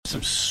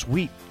some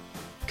sweet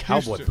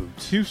cowboy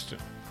boots. Houston.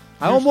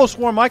 I almost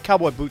wore my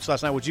cowboy boots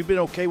last night. Would you have been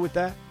okay with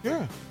that?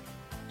 Yeah.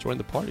 Join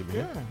the party,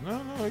 man.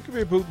 Yeah. No. It could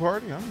be a boot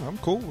party. I'm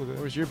cool with it.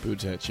 Where's your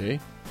boots at, Jay?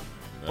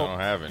 I don't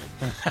have any.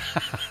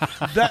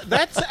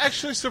 That's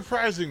actually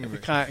surprising to me.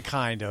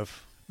 Kind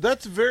of.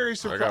 That's very I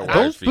surprising. got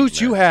Those feet,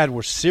 boots you man. had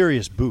were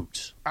serious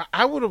boots.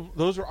 I would have.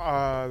 Those were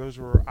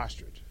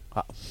ostrich.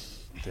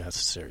 That's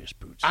serious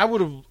boots. I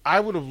would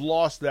have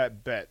lost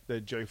that bet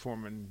that Jay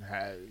Foreman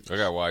has. I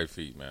got wide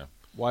feet, man.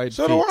 Wide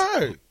So feet. do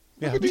I.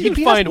 Yeah, You he can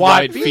has find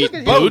wide feet. feet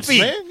Look at boots. his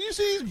man. You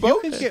see these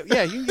boats? You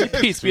can get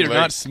Pete's feet are Too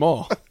not late.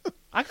 small.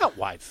 I got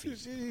wide You feet.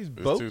 see these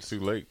It's boats? too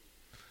late.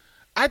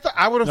 I thought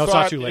I would have No, it's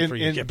not thought too late for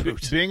you to in get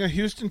boots. being a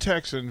Houston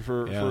Texan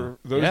for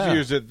those Yeah.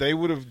 years that they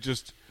would have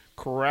just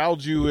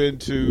corralled you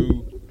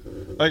into.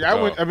 Like I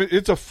Oh. went. I mean,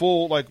 it's a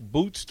full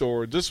boot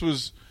store. This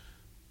was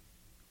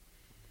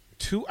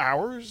 2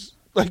 hours.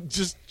 Like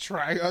just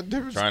trying on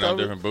different Trying stuff. on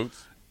different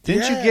boots.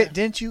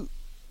 Didn't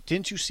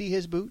you see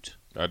his boots?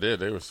 I did.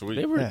 They were sweet.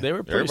 They were pretty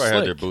Everybody slick.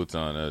 had their boots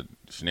on.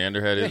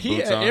 Shenander had his He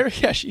boots on.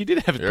 Eric, yeah, he did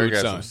have his Eric boots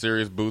had on. some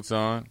serious boots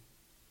on.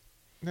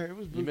 Yeah, it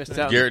was You boots missed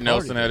day. out. Garrett Party,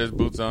 Nelson had his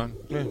boots on.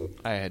 Yeah.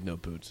 I had no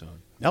boots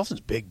on.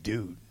 Nelson's big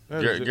dude.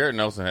 That was it. Garrett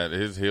Nelson had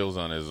his heels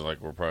on.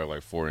 Were probably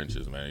 4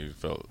 inches, man. He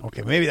felt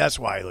Okay, maybe that's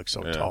why he looks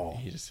so Yeah. tall.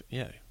 He just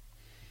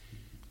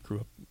grew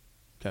up.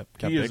 Got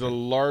He is bigger. a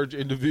large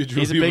individual.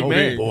 He's a big human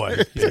man. being. Boy,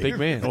 He's a big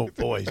man. Oh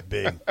boy, he's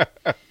big.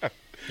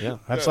 Yeah,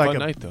 That's fun like a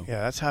night though.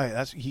 Yeah,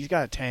 that's he's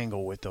got a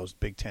tangle with those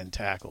Big Ten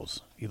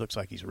tackles. He looks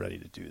like he's ready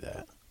to do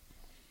that.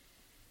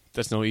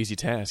 That's no easy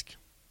task.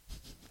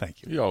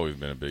 Thank you. He's always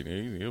been a big.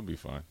 He'll be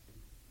fine.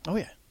 Oh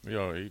yeah.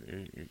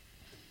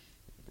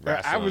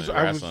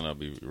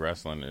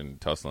 Wrestling and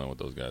tussling with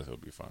those guys. He'll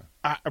be fine.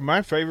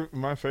 My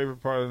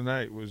favorite part of the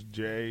night was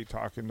Jay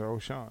talking to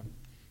O'Shawn.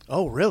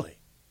 Oh really?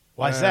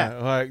 Why's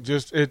that? Like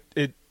just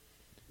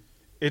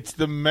it's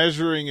the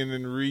measuring and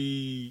then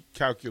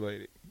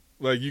recalculating.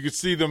 Like you could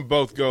see them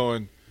both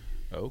going,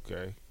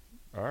 okay,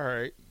 all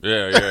right.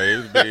 Yeah,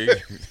 he's big.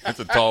 It's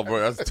a tall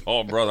brother. That's a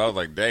tall brother. I was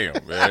like,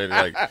 damn, man.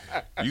 Like,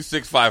 you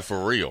 6'5"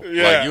 for real.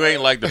 Yeah. Like, you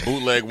ain't like the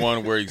bootleg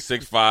one where he's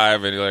 6'5"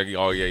 and you're like,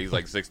 oh yeah, he's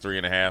like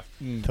 6'3.5".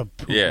 The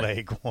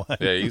bootleg one.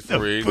 Yeah, he's The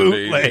for real.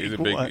 bootleg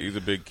one. He's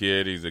a big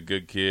kid. He's a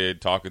good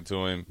kid. Talking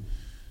to him,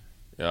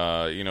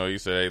 he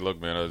said, hey, look,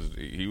 man,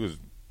 he was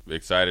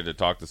excited to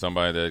talk to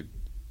somebody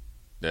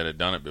that had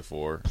done it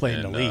before, Played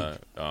in the league,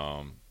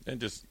 and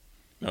just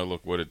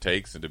look what it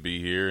takes and to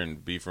be here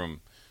and be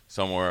from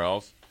somewhere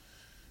else.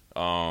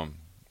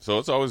 So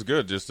it's always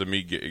good just to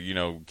meet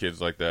kids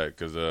like that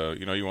because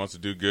he wants to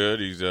do good.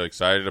 He's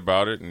excited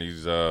about it, and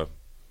he's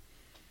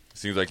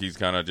seems like he's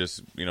kind of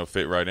just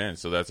fit right in.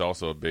 So that's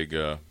also a big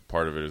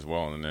part of it as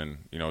well. And then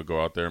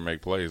go out there and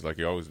make plays like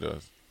he always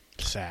does.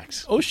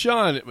 Sacks.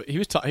 O'Shawn, he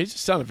just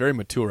sounded very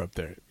mature up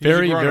there. He's a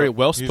Very, grown-up. very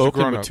well He's a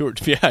spoken, grown-up. mature.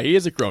 Yeah, he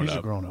is a grown He's up.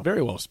 a grown-up.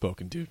 Very well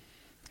spoken, dude.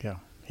 Yeah,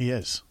 he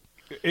is.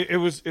 It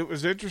was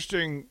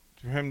interesting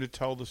for him to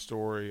tell the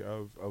story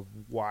of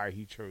why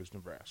he chose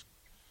Nebraska,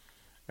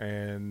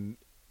 and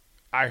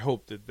I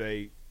hope that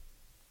they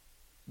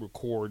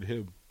record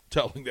him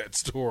telling that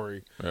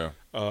story, Yeah.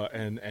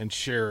 and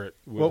share it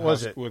with What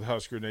was it? with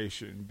Husker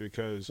Nation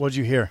because What'd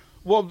you hear?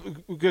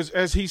 because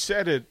as he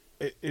said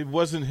it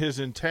wasn't his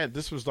intent.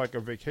 This was like a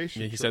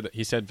vacation. Yeah, he trip. said that.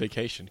 He said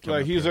vacation. coming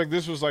Like up he's here. like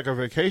this was like a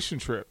vacation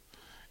trip,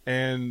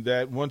 and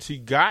that once he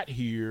got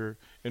here,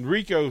 and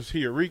Rico's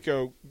here.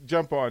 Rico,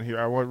 jump on here.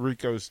 I want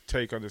Rico's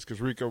take on this because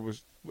Rico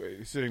was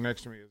sitting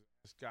next to me.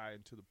 This guy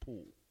into the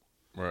pool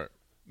Right.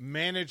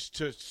 managed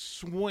to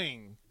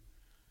swing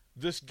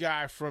this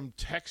guy from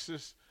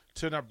Texas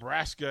to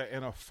Nebraska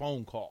in a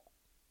phone call,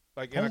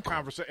 like in a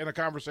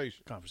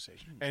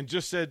conversation, and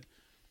just said,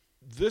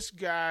 "This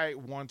guy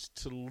wants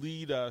to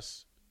lead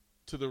us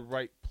to the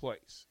right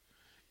place."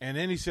 And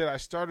then he said, "I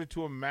started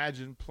to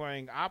imagine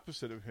playing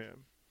opposite of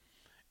him."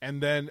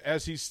 And then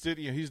as he's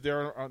sitting, he's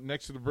there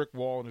next to the brick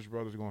wall, and his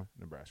brother's going,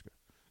 "Nebraska."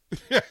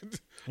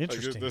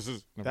 Interesting. This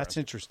is Nebraska. That's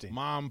interesting.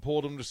 Mom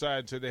pulled him aside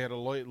and said they had a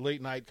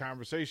late night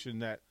conversation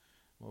that,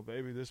 well,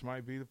 baby, this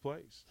might be the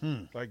place.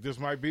 Like this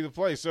might be the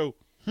place. So,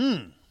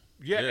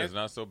 yeah, It's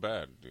not so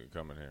bad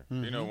coming here.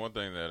 Mm-hmm. One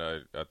thing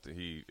that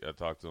I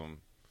talked to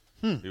him.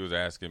 He was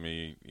asking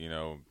me,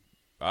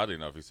 oddly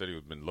enough, he said he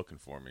had been looking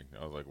for me.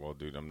 I was like, well,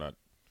 dude, I'm not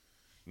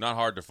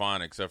hard to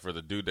find except for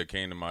the dude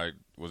that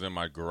was in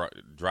my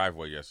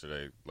driveway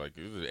yesterday. Like,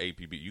 it was an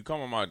APB. You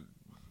come on my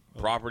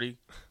property.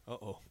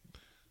 Uh-oh.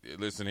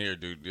 Listen here,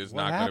 dude. It's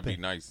What not going to be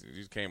happened? nice. He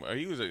just came.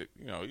 He was he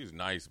was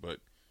nice, but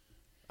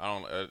I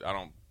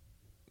don't.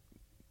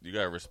 You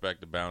got to respect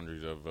the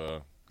boundaries of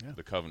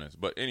the covenants.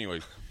 But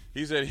anyways,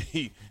 he said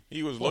he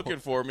was looking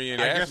for me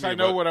and I asked guess me I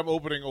know about- what I'm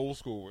opening old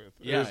school with.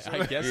 Yeah, It's-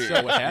 I guess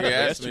so. What happened he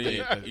asked yesterday? me,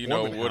 at the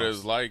what Foreman it's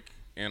house. like,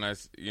 and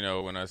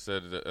when I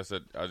said,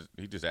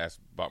 he just asked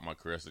about my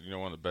career. I said,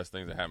 one of the best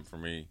things that happened for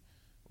me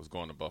was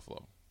going to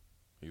Buffalo.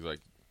 He's like,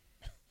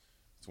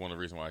 it's one of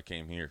the reasons why I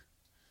came here.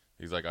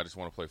 He's like, I just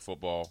want to play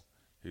football.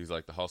 He's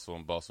like the hustle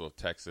and bustle of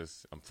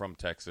Texas. I'm from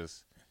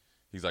Texas.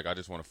 He's like, I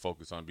just want to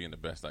focus on being the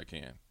best I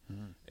can.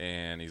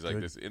 And he's like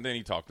this. And then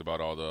he talked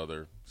about all the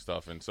other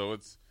stuff. And so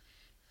it's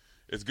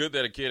good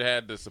that a kid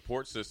had the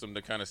support system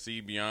to kind of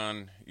see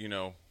beyond,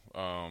 the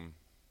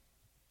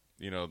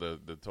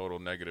total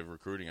negative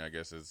recruiting, I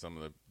guess, as some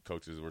of the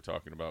coaches were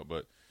talking about.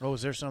 But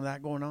is there some of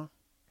that going on?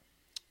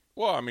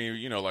 well, I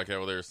mean, like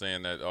how they were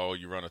saying that,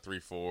 you run a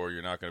 3-4,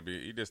 you're not going to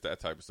be – just that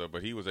type of stuff.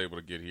 But he was able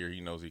to get here.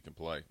 He knows he can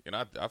play. And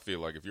I feel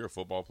like if you're a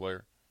football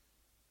player,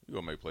 you're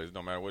going to make plays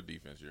no matter what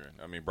defense you're in.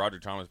 I mean,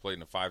 Broderick Thomas played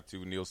in a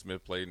 5-2. Neil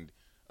Smith played in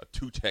a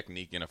 2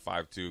 technique in a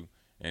 5-2,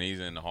 and he's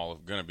going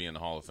to be in the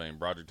Hall of Fame.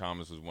 Broderick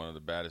Thomas was one of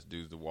the baddest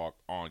dudes to walk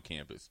on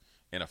campus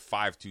in a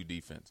 5-2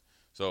 defense.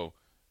 So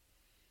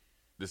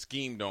the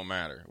scheme don't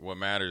matter. What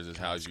matters is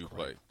how you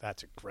play.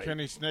 That's a great.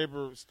 Kenny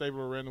Stabler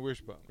ran the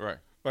wishbone. Right.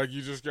 Like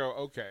you just go,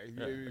 okay.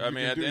 Yeah. I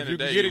mean, at the end of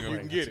the day, you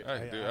can get it.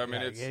 I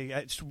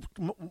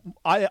mean,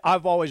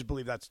 I've always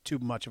believed that's too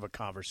much of a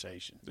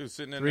conversation. Dude,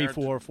 sitting in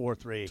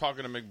 3-4-4-3.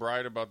 talking to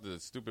McBride about the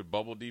stupid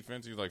bubble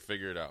defense. He's like,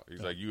 figure it out.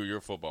 He's like, you're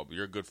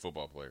a good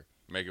football player.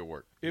 Make it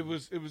work. It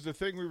was the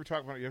thing we were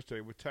talking about yesterday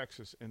with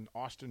Texas and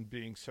Austin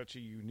being such a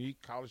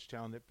unique college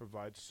town that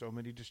provides so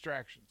many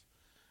distractions.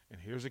 And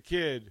here's a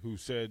kid who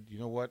said, you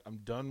know what, I'm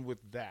done with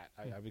that.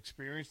 I've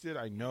experienced it.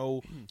 I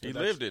know. He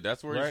lived it.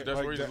 That's where he's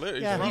lived.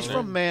 Yeah, he's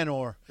from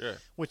Manor, yeah,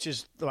 which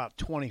is about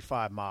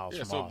 25 miles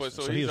from Austin.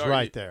 So he's already,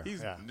 right there.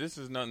 This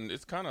is nothing.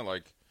 It's kind of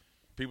like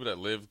people that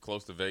live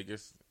close to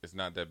Vegas. It's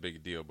not that big a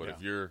deal. But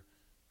if you're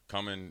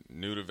coming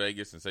new to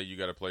Vegas and say you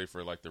got to play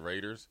for like the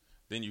Raiders,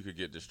 then you could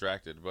get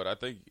distracted. But I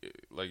think,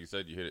 like you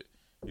said, you hit it.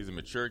 He's a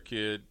mature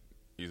kid.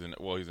 He's an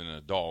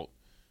adult.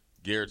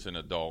 Garrett's an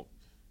adult.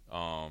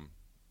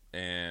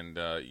 And,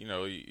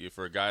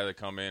 for a guy to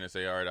come in and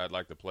say, all right, I'd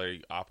like to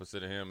play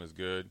opposite of him is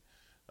good.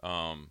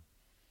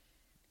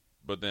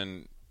 But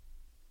then,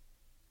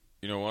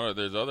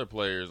 there's other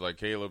players like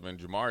Caleb and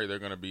Jamari, they're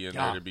going to be in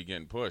there to be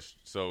getting pushed.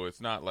 So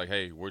it's not like,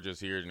 hey, we're just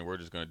here and we're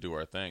just going to do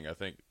our thing. I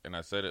think, and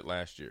I said it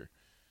last year,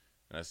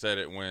 and I said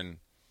it when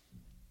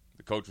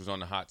the coach was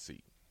on the hot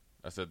seat.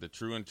 I said the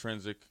true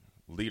intrinsic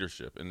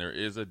leadership, and there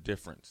is a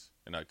difference.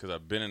 And because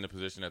I've been in the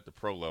position at the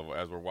pro level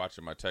as we're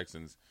watching my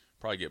Texans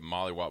probably get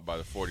mollywopped by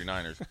the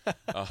 49ers.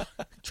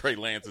 Trey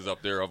Lance is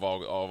up there of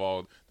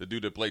all the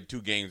dude that played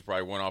 2 games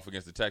probably went off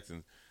against the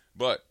Texans.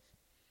 But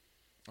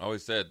I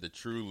always said the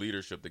true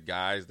leadership, the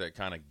guys that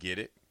kind of get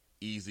it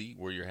easy,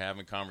 where you're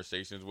having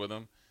conversations with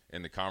them,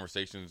 and the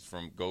conversations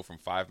go from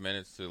 5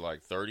 minutes to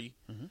like 30,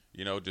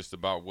 just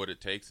about what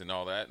it takes and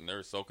all that, and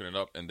they're soaking it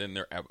up, and then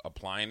they're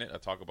applying it. I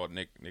talk about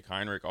Nick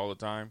Heinrich all the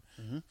time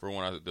for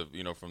when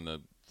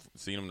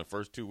seeing him the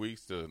first 2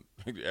 weeks to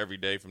every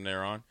day from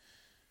there on.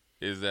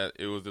 Is that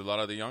it was a lot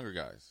of the younger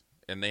guys,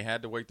 and they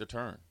had to wait their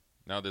turn.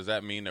 Now, does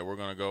that mean that we're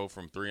going to go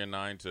from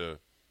 3-9 to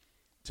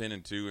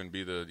 10-2 and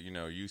be the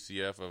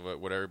UCF of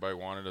what everybody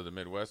wanted of the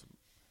Midwest?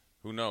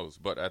 Who knows?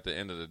 But at the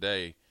end of the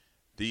day,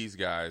 these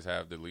guys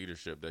have the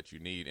leadership that you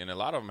need, and a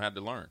lot of them had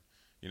to learn.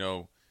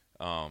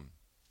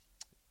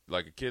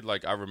 Like a kid,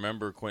 like I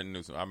remember Quentin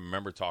Newsom. I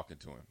remember talking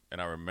to him,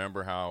 and I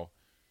remember how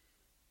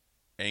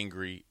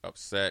angry,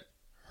 upset,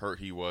 hurt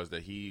he was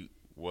that he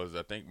was,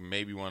 I think,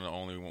 maybe one of the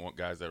only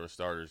guys that were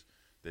starters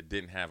that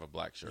didn't have a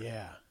black shirt.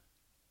 Yeah.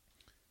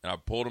 And I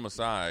pulled him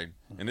aside,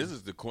 and this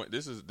is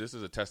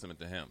a testament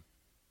to him,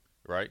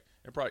 right?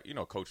 And probably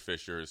Coach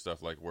Fisher and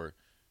stuff like where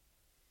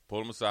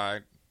pulled him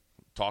aside,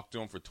 talked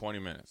to him for 20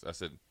 minutes. I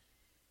said,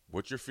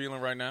 "What you're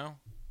feeling right now?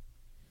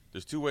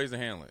 There's 2 ways to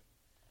handle it: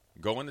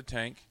 go in the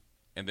tank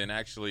and then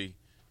actually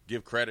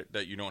give credit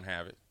that you don't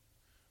have it,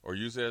 or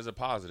use it as a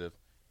positive."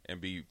 And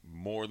be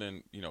more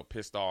than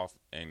pissed off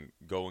and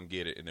go and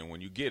get it, and then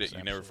when you get it,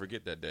 you never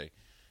forget that day.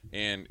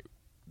 And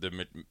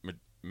the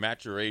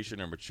maturation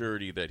or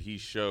maturity that he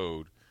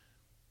showed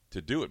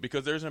to do it,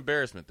 because there's an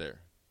embarrassment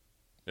there.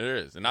 There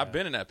is, and I've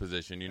been in that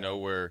position,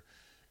 where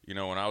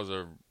when I was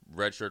a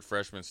redshirt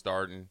freshman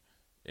starting,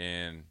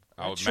 and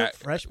I was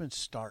freshman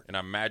start, and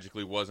I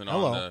magically wasn't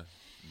on the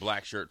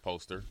black shirt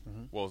poster.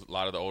 Well, a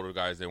lot of the older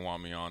guys, they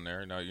want me on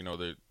there. Now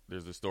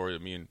there's the story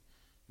of me and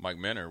Mike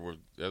Menner was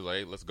like,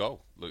 hey, let's go.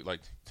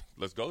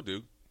 Let's go,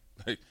 dude.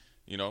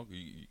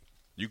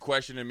 You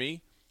questioning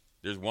me,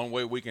 there's one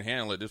way we can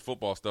handle it. This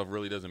football stuff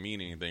really doesn't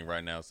mean anything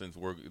right now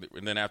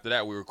and then after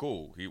that we were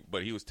cool.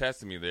 He was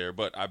testing me there,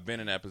 but I've been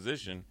in that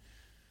position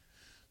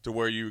to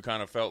where you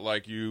kind of felt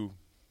like you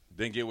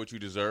didn't get what you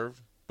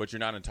deserved, but you're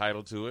not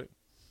entitled to it.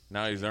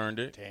 Now he's earned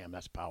it. Damn,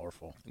 that's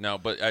powerful. Now,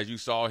 but as you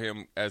saw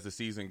him as the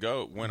season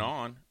went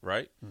on,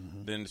 right?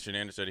 Then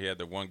Shenandoah said he had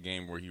the one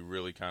game where he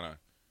really kind of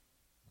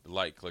the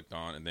light clicked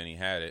on, and then he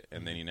had it,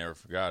 and then he never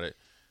forgot it.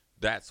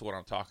 That's what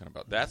I'm talking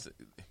about. That's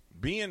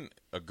being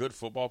a good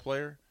football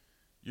player.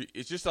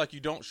 It's just like you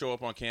don't show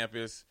up on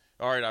campus.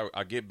 All right,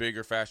 I get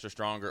bigger, faster,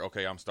 stronger.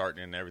 Okay, I'm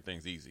starting, and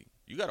everything's easy.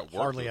 You got to work.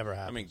 Hardly ever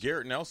happens. I mean,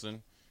 Garrett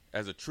Nelson,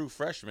 as a true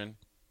freshman,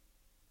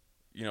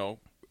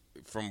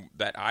 from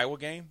that Iowa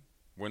game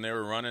when they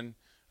were running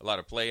a lot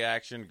of play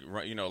action,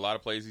 a lot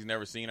of plays he's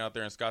never seen out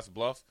there in Scotts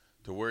Bluff,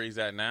 to where he's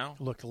at now,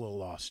 looked a little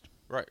lost.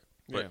 right?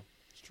 But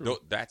true.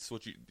 That's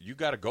what you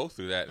got to go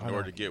through that in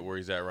order to get where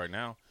he's at right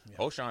now. Yeah.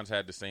 O'Shawn's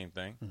had the same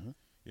thing. Mm-hmm.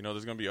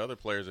 There's going to be other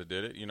players that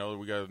did it.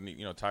 We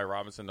got Ty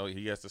Robinson. Though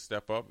he has to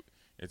step up.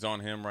 It's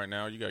on him right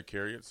now. You got to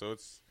carry it. So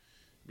it's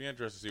be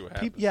interesting to see what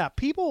happens.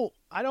 People.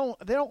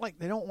 They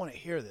don't want to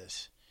hear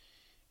this.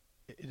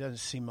 It doesn't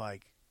seem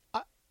like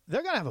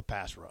they're going to have a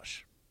pass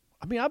rush.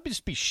 I mean, I'd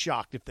just be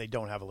shocked if they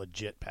don't have a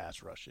legit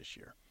pass rush this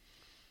year.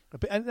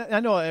 I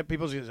know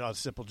people say,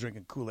 simple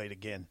drinking Kool-Aid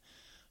again.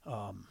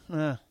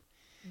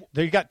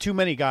 They got too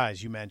many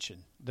guys, you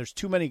mentioned. There's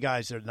too many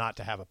guys that are not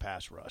to have a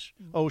pass rush.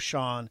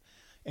 O'Shawn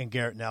and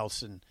Garrett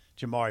Nelson,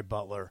 Jamari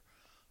Butler,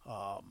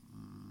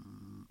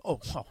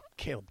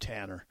 Caleb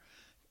Tanner.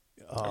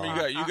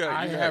 You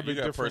have a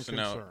different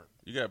personnel. concern.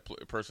 You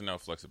got personnel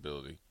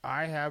flexibility.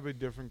 I have a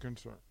different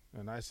concern,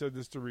 and I said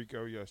this to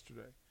Rico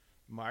yesterday.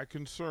 My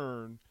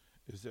concern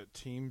is that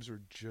teams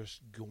are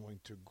just going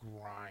to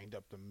grind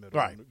up the middle.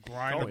 Right.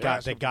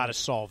 They got to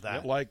solve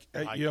that.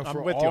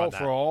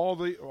 For all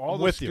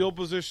the skill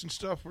position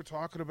stuff we're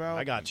talking about.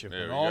 I got you.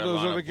 Yeah, and all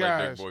those other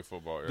guys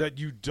that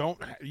you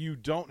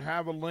don't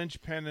have a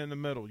linchpin in the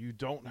middle. You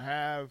don't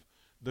have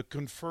the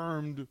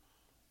confirmed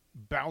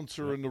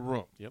bouncer in the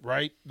room,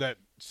 right? That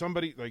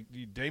somebody like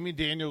Damian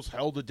Daniels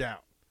held it down.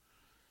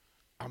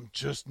 I'm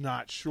just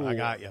not sure. I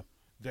got you.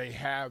 They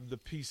have the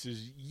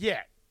pieces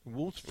yet.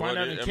 We'll find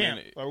out in camp.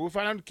 We'll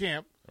find out in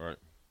camp. All right.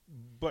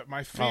 But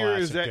my fear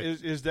is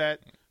that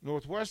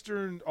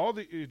Northwestern, all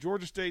the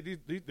Georgia State,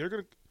 they're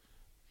going to.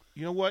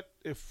 You know what?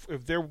 If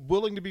they're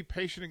willing to be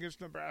patient against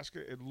Nebraska,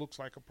 it looks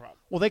like a problem.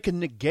 Well, they can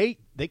negate.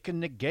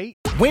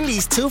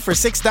 Wendy's 2 for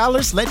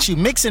 $6 lets you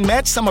mix and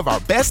match some of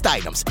our best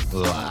items,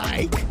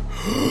 like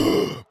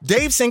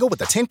Dave Single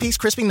with a 10-piece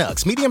crispy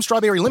nugs, medium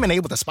strawberry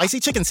lemonade with a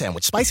spicy chicken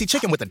sandwich, spicy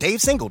chicken with a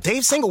Dave Single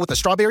with a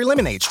strawberry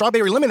lemonade,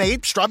 strawberry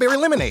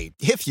lemonade,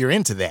 if you're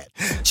into that.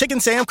 Chicken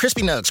Sam,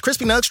 crispy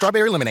nugs,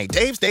 strawberry lemonade,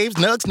 Dave's,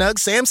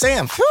 nugs,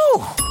 Sam.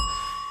 Whew.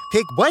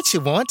 Pick what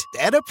you want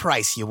at a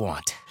price you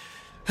want.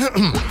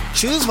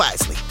 Choose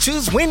wisely.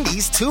 Choose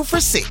Wendy's 2 for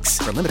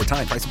 $6. For a limited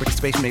time, price and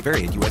participation may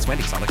vary at U.S.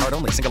 Wendy's. On the card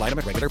only. Single item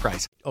at regular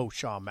price.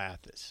 Sean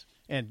Mathis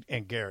and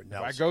Garrett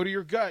Nelson. If I go to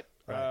your gut,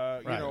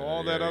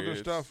 all that other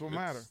stuff will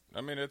matter.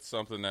 I mean, it's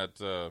something that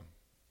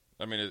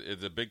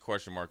it's a big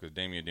question mark because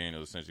Damian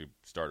Daniels essentially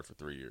started for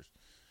 3 years.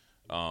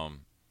 But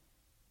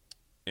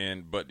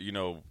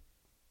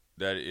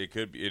that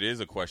it is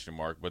a question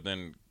mark. But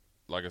then,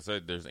 like I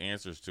said, there's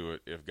answers to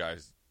it if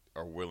guys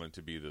are willing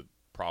to be the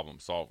problem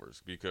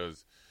solvers.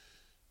 Because,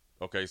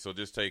 so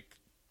just take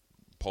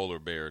Polar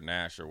Bear,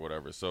 Nash, or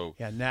whatever. So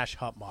Nash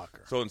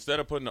Hutmacher. So instead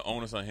of putting the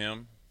onus on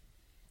him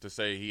to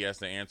say he has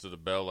to answer the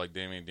bell like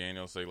Damian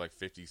Daniels, say like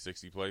 50,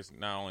 60 plays,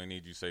 now I only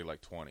need you to say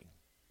like 20.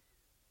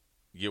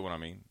 You get what I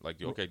mean? Like,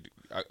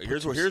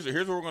 here's what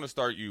we're going to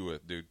start you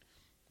with, dude.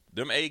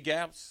 Them A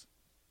gaps,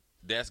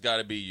 that's got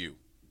to be you.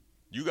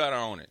 You got to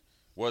own it.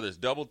 Whether it's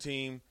double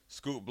team,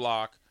 scoop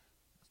block,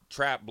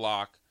 trap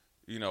block,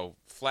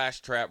 flash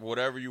trap,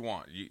 whatever you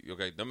want.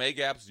 Them A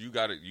gaps, you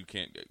got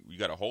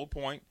to hold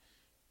point,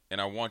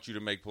 and I want you to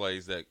make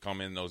plays that come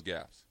in those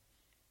gaps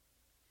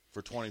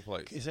for 20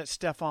 plays. Is that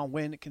Stephon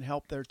Wynn that can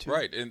help there too?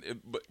 Right,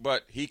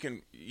 but he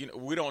can.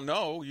 We don't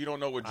know. You don't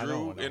know what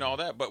Drew and all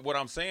that. But what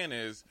I'm saying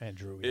is,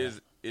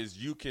 is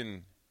you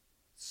can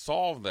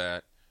solve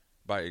that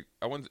by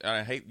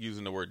I hate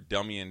using the word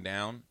dummying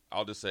down.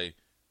 I'll just say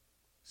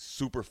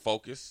super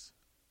focus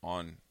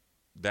on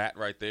that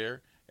right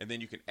there. And then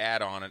you can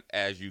add on it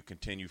as you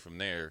continue from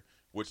there,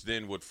 which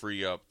then would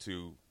free up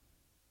to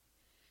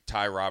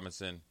Ty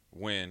Robinson,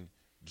 Wynn,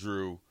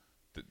 Drew,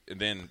 and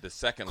then the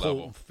second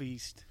level.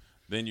 Feast.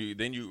 Then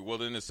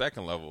the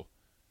second level,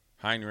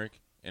 Heinrich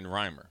and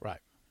Reimer.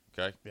 Right.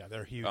 Okay. Yeah,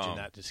 they're huge in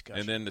that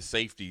discussion. And then the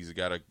safeties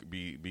got to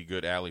be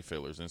good alley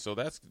fillers. And so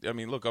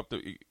look up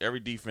every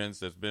defense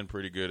that's been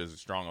pretty good is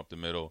strong up the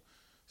middle.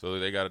 So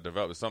they got to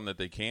develop something that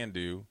they can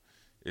do.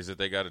 Is that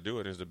they got to do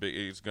it?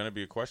 It's going to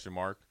be a question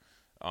mark.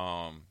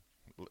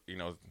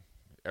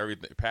 Every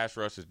pass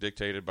rush is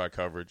dictated by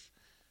coverage.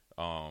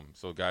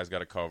 So guys got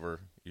to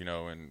cover,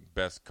 and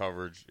best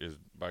coverage is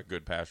by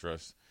good pass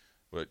rush.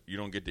 But you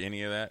don't get to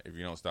any of that if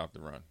you don't stop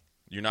the run.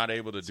 You're not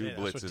able to do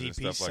blitzes and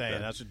stuff like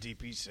that. That's what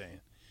DP's saying.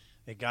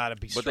 They got to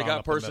be strong. But they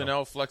got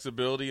personnel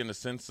flexibility in the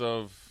sense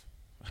of,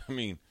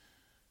 you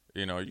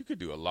could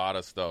do a lot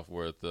of stuff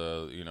with,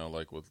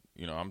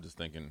 I'm just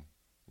thinking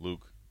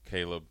Luke,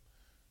 Caleb,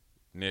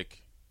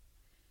 Nick,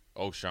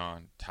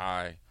 O'Shawn,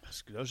 Ty.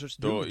 Those are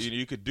dudes.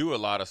 You could do a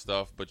lot of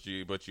stuff, but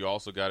you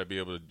also got to be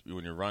able to,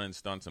 when you're running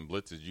stunts and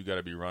blitzes, you got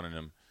to be running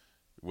them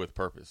with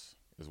purpose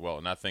as well.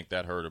 And I think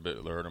that hurt him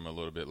a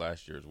little bit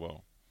last year as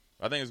well.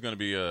 I think it's going to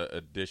be a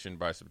addition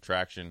by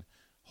subtraction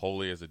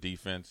wholly as a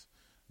defense.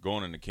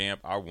 Going into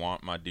camp, I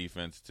want my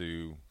defense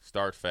to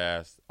start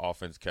fast,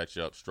 offense catch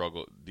up,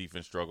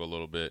 defense struggle a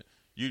little bit.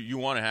 You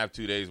want to have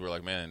 2 days where,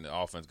 the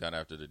offense got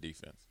after the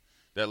defense.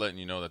 That letting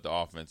you know that the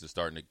offense is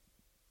starting to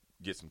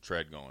get some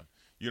tread going.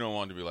 You don't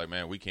want to be like,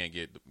 man, we can't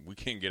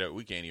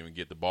even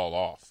get the ball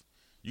off.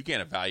 You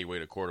can't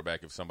evaluate a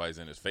quarterback if somebody's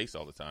in his face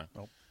all the time.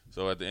 Nope.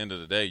 So at the end of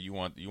the day, you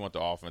want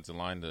the offensive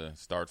line to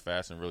start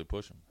fast and really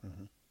push them.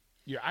 Mm-hmm.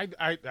 Yeah,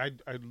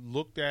 I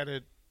looked at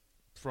it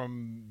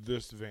from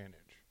this vantage.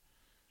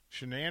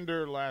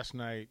 Shenander last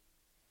night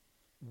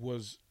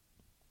was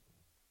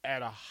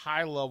at a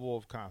high level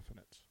of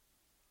confidence,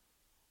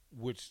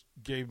 which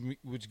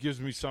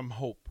gives me some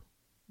hope,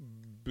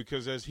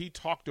 because as he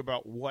talked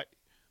about what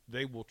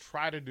they will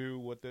try to do,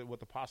 what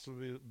the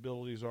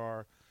possibilities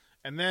are,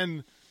 and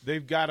then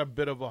they've got a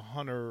bit of a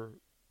Hunter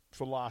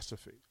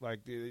philosophy. Like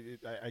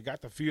I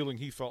got the feeling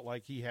he felt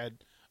like he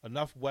had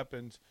enough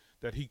weapons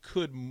that he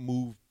could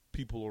move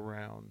people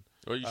around.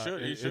 Well, you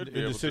should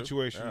in the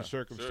situation, the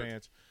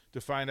circumstance,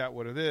 to find out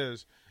what it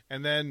is.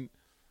 And then,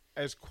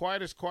 as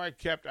quiet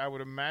kept, I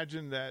would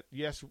imagine that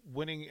yes,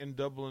 winning in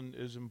Dublin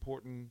is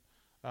important.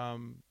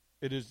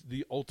 It is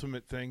the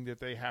ultimate thing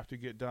that they have to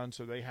get done,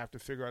 so they have to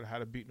figure out how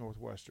to beat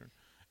Northwestern.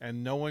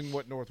 And knowing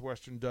what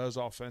Northwestern does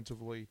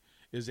offensively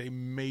is a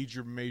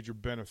major, major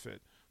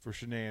benefit for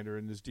Shenander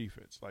in this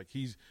defense. Like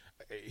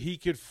he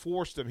could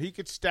force them. He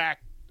could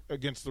stack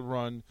against the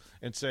run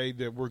and say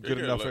that we're good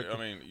enough.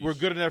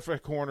 Good enough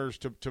at corners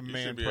to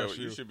man press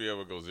you. You should be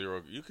able to go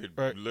zero. You could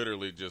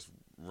literally just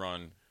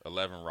run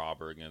 11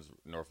 robber against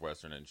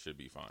Northwestern and should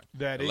be fine.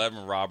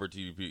 11 robber to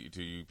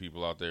you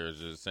people out there is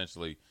just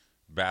essentially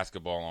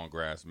basketball on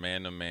grass,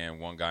 man to man,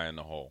 one guy in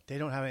the hole. They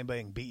don't have anybody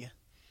who can beat you.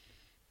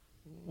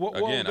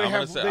 Again,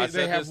 I said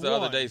this the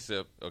other day,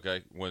 Sip.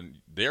 Okay,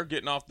 when they're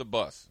getting off the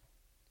bus,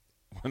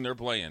 when they're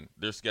playing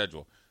their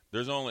schedule,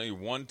 there's only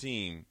one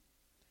team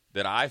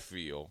that I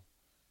feel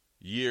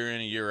year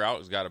in and year out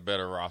has got a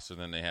better roster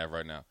than they have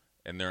right now,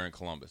 and they're in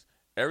Columbus.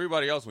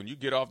 Everybody else, when you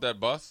get off that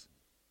bus,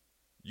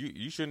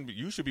 you should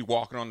be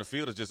walking on the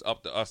field. It's just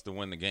up to us to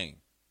win the game.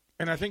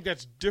 And I think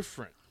that's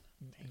different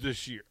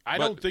this year. I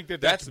don't think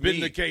that's been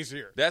the case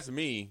here. That's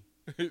me,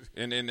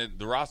 and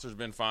the roster's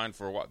been fine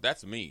for a while.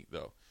 That's me,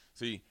 though.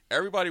 See,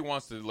 everybody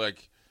wants to,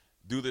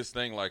 do this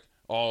thing like,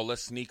 oh,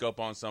 let's sneak up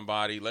on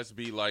somebody. Let's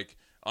be,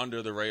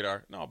 under the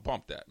radar. No,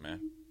 bump that,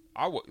 man.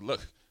 I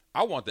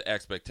want the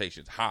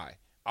expectations high.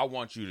 I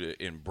want you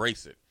to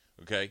embrace it,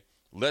 okay?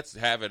 Let's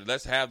have it.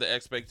 Let's have the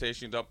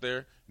expectations up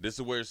there. This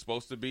is where it's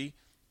supposed to be.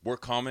 We're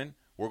coming.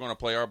 We're going to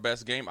play our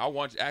best game. I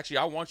want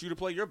you to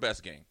play your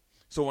best game.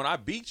 So when I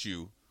beat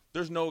you,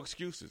 there's no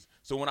excuses.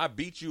 So when I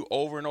beat you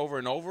over and over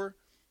and over,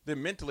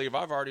 then mentally, if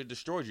I've already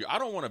destroyed you, I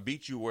don't want to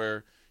beat you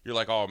where you're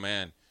like, oh,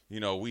 man,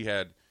 we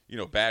had,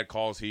 bad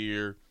calls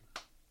here,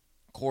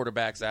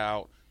 quarterback's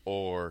out,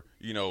 or,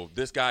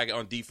 this guy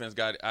on defense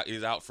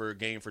is out for a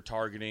game for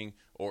targeting,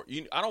 or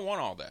I don't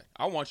want all that.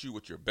 I want you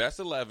with your best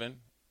 11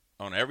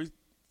 on every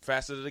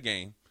facet of the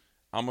game.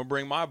 I'm going to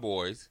bring my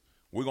boys.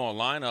 We're going to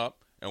line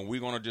up, and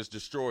we're going to just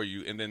destroy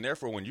you. And then,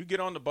 therefore, when you get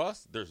on the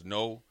bus, there's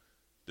no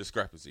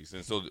discrepancies.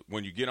 And so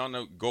when you get on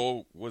the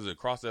go,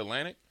 across the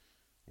Atlantic,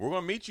 we're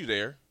going to meet you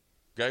there.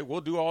 Okay, we'll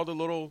do all the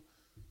little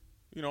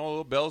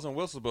bells and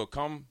whistles, but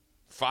come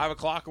 5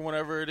 o'clock or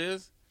whatever it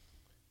is,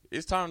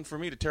 it's time for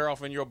me to tear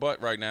off in your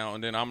butt right now,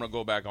 and then I'm going to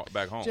go back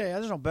home.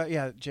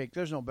 Jake,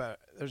 there's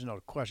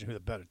no question who the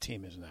better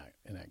team is in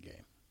that game.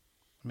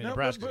 I mean, no,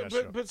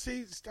 Nebraska. But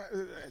see,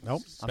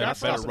 nope. Scott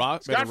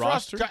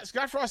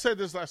Frost said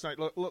this last night.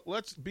 Look,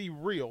 let's be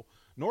real.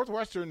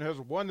 Northwestern has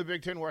won the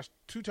Big Ten West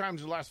 2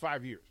 times in the last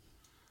 5 years.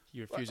 He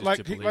refuses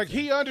to believe that.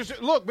 He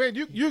understands. Look, man,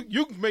 you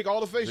can make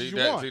all the faces you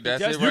want.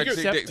 That's it, right?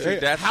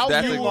 That's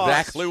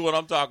exactly what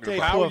I'm talking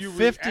about. How you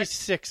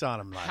 56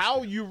 on him last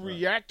How year. you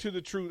react to the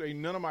truth ain't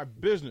none of my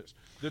business.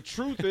 The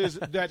truth is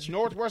that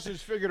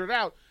Northwestern's figured it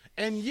out.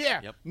 And,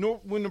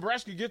 when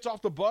Nebraska gets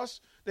off the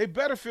bus, they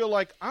better feel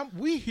like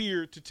we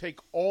here to take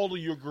all of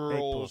your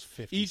girls,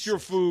 eat your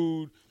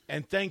food,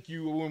 and thank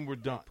you when we're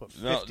done.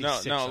 No.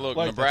 Look,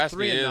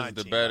 Nebraska is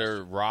the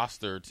better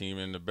roster team,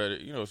 and the better,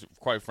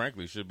 quite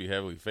frankly, should be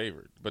heavily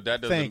favored. But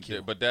that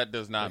doesn't. But that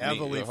does not mean.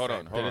 Hold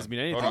on. That doesn't mean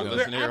anything. Hold on.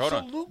 Listen here. Hold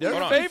on.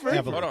 They're favored.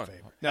 Hold on.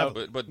 No,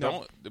 but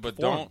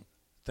don't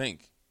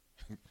think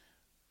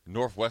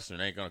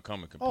Northwestern ain't gonna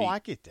come and compete. Oh, I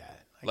get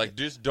that.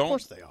 Just don't. Of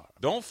course they are.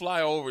 Don't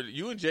fly over.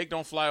 You and Jake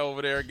don't fly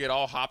over there and get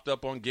all hopped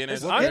up on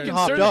Guinness. We're getting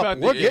hopped up.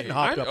 We're getting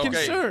hopped up. I'm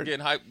concerned.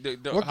 Getting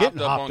We're getting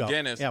hopped up on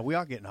Guinness. Yeah, we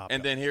are getting hopped up.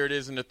 And then here it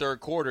is in the third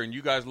quarter, and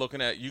you guys are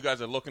looking at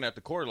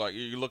the quarter like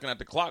you're looking at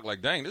the clock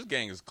like, dang, this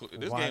game is close.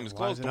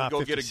 But we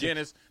go get a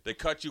Guinness, they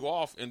cut you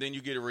off, and then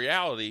you get a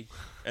reality,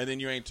 and then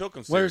you ain't took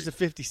them serious. Where's the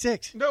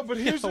 56? No, but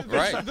here's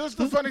this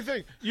the funny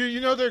thing.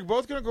 They're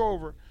both going to go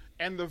over,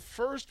 and the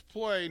first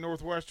play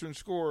Northwestern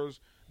scores,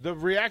 the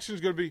reaction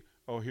is going to be,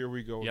 oh, here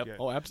we go again.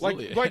 Oh,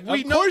 absolutely.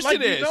 We know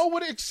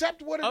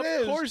accept what it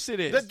is. Of course it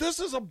is. That this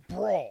is a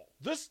brawl.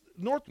 This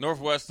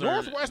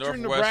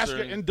Northwestern,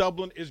 Nebraska, and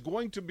Dublin is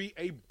going to be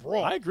a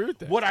brawl. I agree with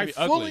that. What I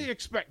fully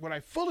expect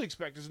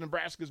is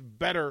Nebraska's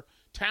better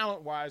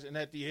talent-wise, and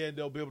at the end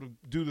they'll be able to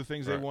do the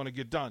things they want to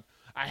get done.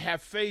 I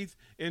have faith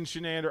in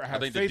Shenander. I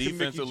think the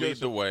defense will lead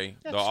the way.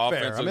 The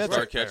offense will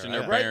start catching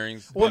their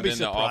bearings, and then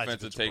the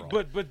offense will take.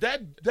 But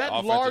that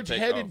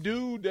large-headed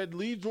dude that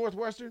leads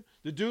Northwestern,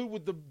 the dude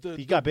with the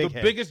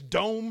biggest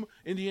dome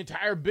in the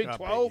entire Big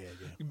 12,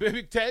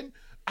 Big 10.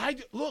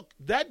 Look,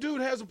 that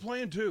dude has a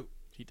plan too.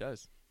 He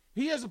does.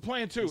 He has a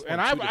plan too.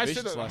 And I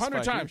said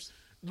 100 times,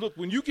 look,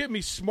 when you give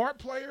me smart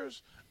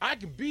players, I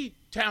can beat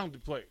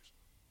talented players.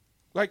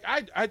 Like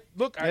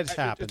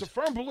it's a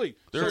firm belief.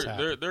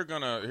 They're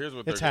gonna here's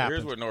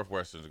what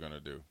Northwestern's gonna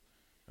do,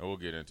 and we'll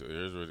get into it.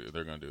 Here's what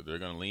they're gonna do. They're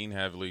gonna lean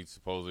heavily,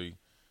 supposedly,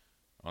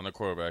 on the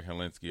quarterback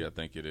Helinski. I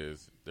think it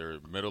is their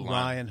middle line.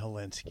 Ryan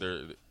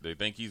Helinski. They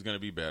think he's gonna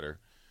be better.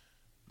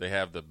 They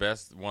have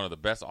one of the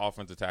best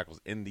offensive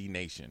tackles in the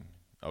nation.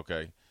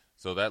 Okay,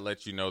 so that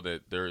lets you know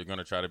that they're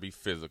gonna try to be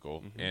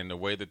physical, and the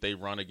way that they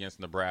run against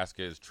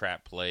Nebraska is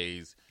trap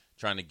plays,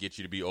 trying to get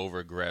you to be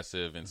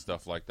over-aggressive and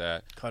stuff like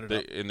that. Up.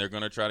 And they're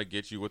going to try to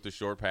get you with the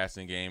short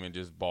passing game and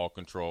just ball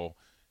control,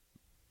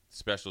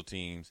 special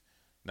teams.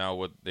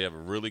 Now, they have a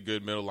really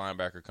good middle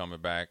linebacker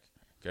coming back.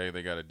 Okay,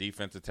 they got a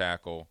defensive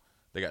tackle.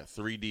 They got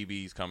 3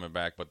 DBs coming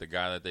back, but the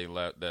guy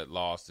that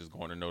lost is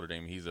going to Notre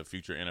Dame. He's a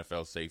future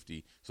NFL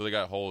safety. So they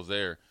got holes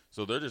there.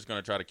 So they're just going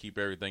to try to keep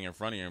everything in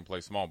front of you and play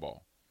small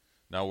ball.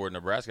 Now, what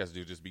Nebraska has to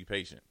do is just be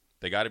patient.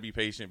 They got to be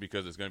patient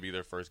because it's going to be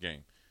their first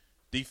game.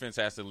 Defense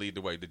has to lead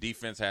the way. The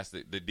defense has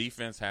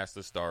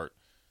to start.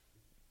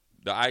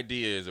 The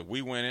idea is if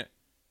we win it,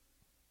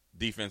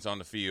 defense on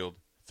the field,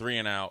 3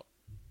 and out,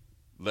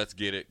 let's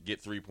get it,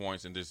 get 3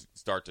 points, and just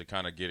start to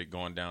kind of get it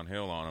going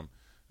downhill on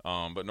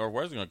them. But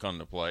Northwestern's going to come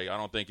to play. I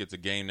don't think it's a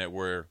game that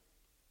where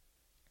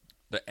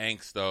the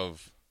angst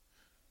of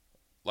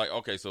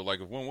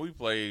when we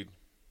played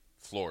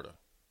Florida,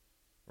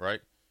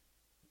 right?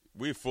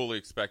 We fully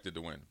expected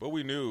to win, but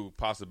we knew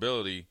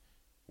possibility.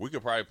 We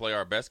could probably play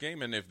our best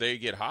game, and if they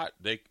get hot,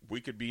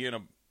 we could be in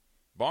a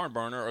barn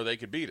burner or they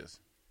could beat us.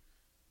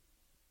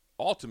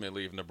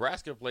 Ultimately, if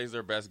Nebraska plays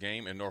their best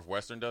game and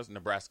Northwestern does,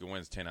 Nebraska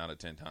wins 10 out of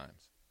 10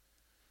 times.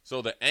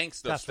 So the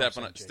angst of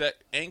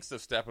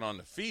stepping on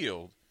the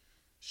field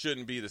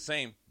shouldn't be the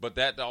same, but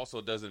that also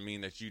doesn't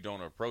mean that you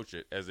don't approach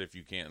it as if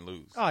you can't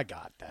lose. I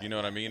got that. You know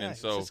what I mean? Yeah, and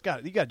so you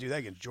got to do that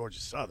against Georgia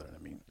Southern.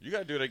 I mean, you got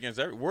to do it against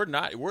we're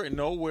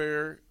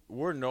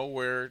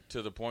nowhere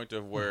to the point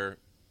of where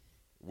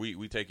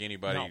we take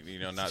anybody,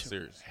 not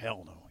serious.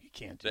 Hell no, you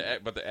can't.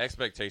 But the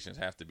expectations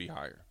have to be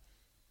higher,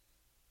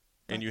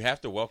 and you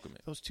have to welcome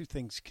it. Those two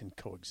things can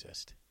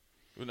coexist.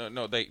 That's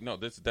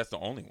the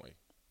only way.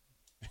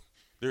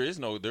 there is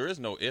no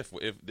if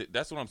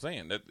that's what I'm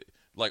saying. That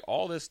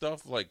all this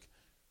stuff,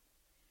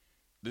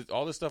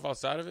 all this stuff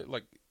outside of it,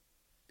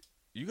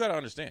 you got to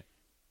understand,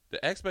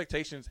 the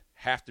expectations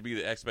have to be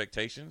the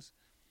expectations,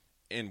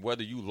 and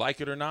whether you like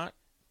it or not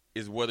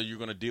is whether you're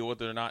going to deal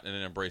with it or not and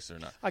then embrace it or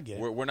not. I get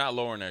it. We're not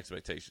lowering the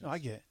expectations. No, I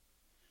get it.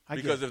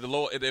 Because if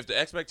the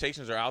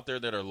expectations are out there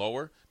that are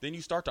lower, then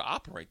you start to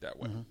operate that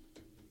way. Mm-hmm.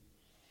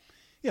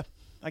 Yeah,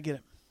 I get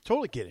it.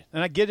 Totally get it.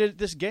 And I get it at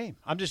this game.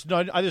 I just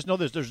know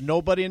this. There's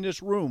nobody in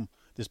this room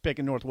that's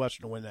picking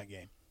Northwestern to win that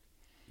game.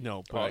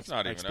 No, but it's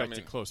not I even. expect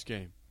a close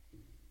game.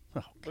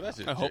 Oh, but that's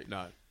it. I hope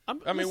not.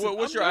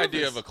 What's your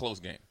idea of a close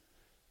game?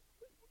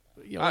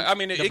 You know,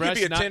 it could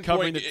be a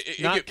 10-point.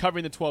 Not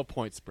covering the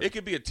 12-point spread. It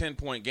could be a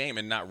 10-point game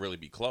and not really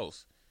be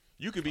close.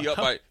 You could be up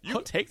by.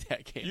 I'll take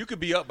that game. You could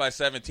be up by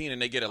 17 and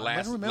they get a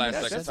last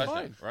second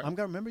touchdown. Right? I'm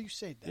gonna remember you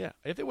said that. Yeah,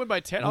 if they win by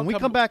 10, when we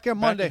come back here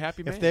Monday,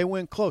 happy if they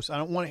win close, I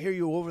don't want to hear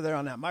you over there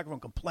on that microphone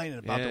complaining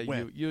about the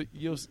win.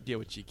 You'll get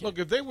what you can. Look,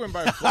 if they win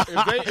by,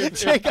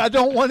 Jake, I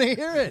don't want to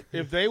hear it.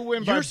 If they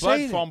win by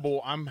butt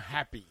fumble, I'm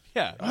happy.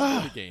 Yeah,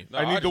 the game. No,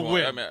 I need to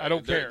win. I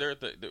don't care.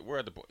 We're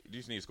at the point. You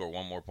just need to score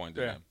one more point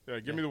to them.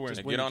 Yeah, give me the win.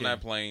 Just get on that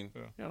plane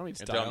I don't need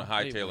and tell them to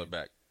hightail it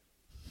back.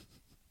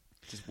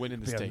 Just win in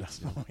the States.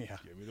 Yeah.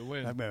 Give me the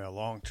win. That'd be a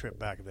long trip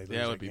back if they lose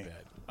that would be game.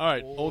 bad. All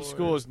right, Old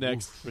School is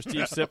next. For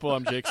Steve Sipple,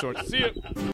 I'm Jake Sorts. See you.